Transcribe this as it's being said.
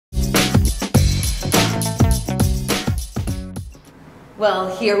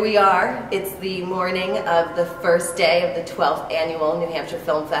Well, here we are. It's the morning of the first day of the 12th annual New Hampshire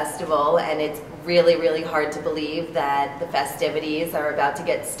Film Festival, and it's really, really hard to believe that the festivities are about to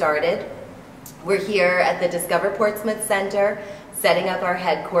get started. We're here at the Discover Portsmouth Center, setting up our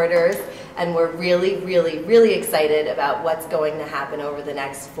headquarters, and we're really, really, really excited about what's going to happen over the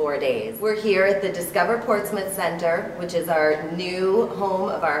next 4 days. We're here at the Discover Portsmouth Center, which is our new home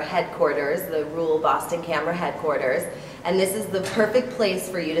of our headquarters, the Rule Boston Camera headquarters, and this is the perfect place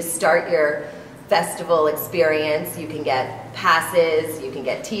for you to start your festival experience. You can get passes, you can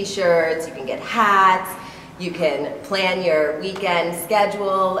get t-shirts, you can get hats, you can plan your weekend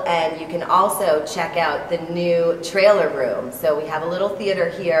schedule, and you can also check out the new trailer room. So we have a little theater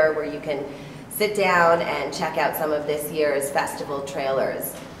here where you can sit down and check out some of this year's festival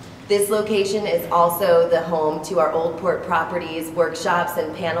trailers. This location is also the home to our Old Port Properties workshops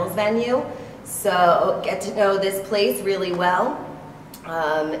and panels venue. So get to know this place really well.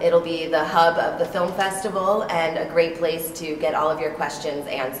 It'll be the hub of the film festival and a great place to get all of your questions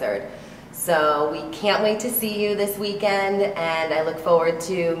answered. So we can't wait to see you this weekend, and I look forward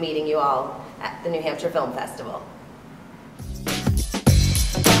to meeting you all at the New Hampshire Film Festival.